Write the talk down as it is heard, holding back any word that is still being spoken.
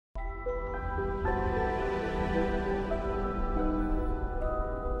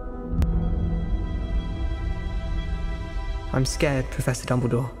I'm scared, Professor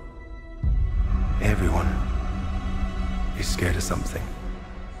Dumbledore. Everyone is scared of something.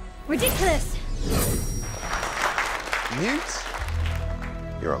 Ridiculous! Newt,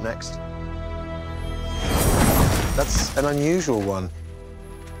 you're up next. That's an unusual one.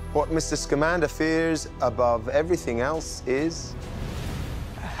 What Mr. Scamander fears above everything else is...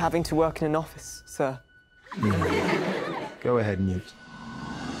 Having to work in an office, sir. Go ahead, Newt.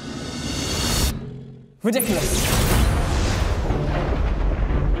 Ridiculous!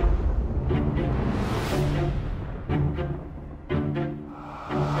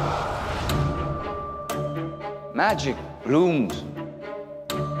 Magic blooms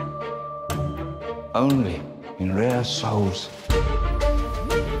only in rare souls.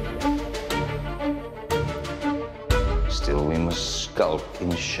 Still, we must skulk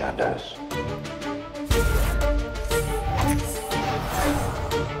in shadows.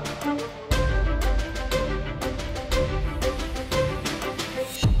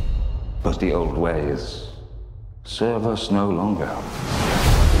 But the old ways serve us no longer.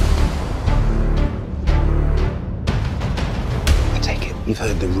 You've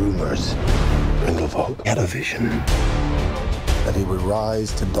heard the rumors. Grindelwald had a vision that he would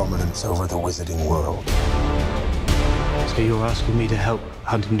rise to dominance over the wizarding world. So you're asking me to help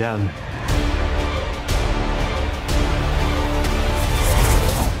hunt him down?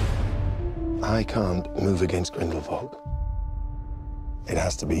 I can't move against Grindelwald. It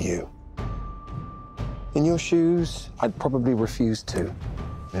has to be you. In your shoes, I'd probably refuse to.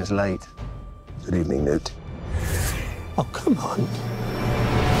 It's late. Good evening, Newt. Oh, come on.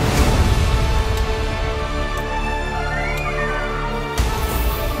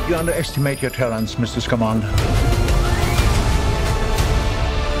 You underestimate your talents, Mr. Scamander.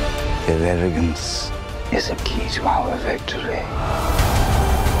 Their arrogance is a key to our victory.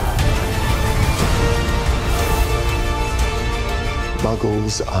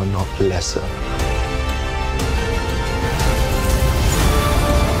 Muggles are not lesser.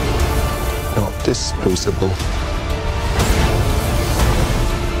 Not disposable.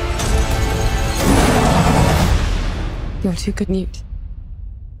 You're too good, Newt.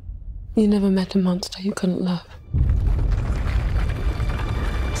 You never met a monster you couldn't love.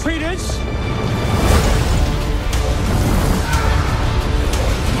 Credence!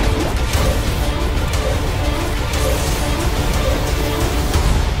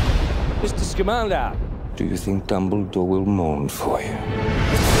 Mr. Scamander! Do you think Dumbledore will mourn for you?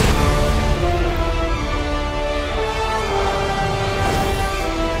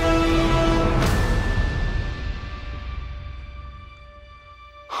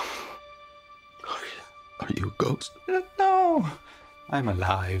 Are you a ghost? No, I'm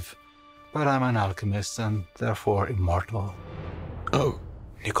alive. But I'm an alchemist and therefore immortal. Oh.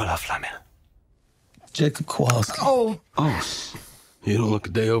 Nicola Flamel. Jacob Kowalski. Oh! Oh, you don't look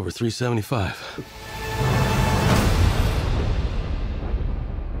a day over 375.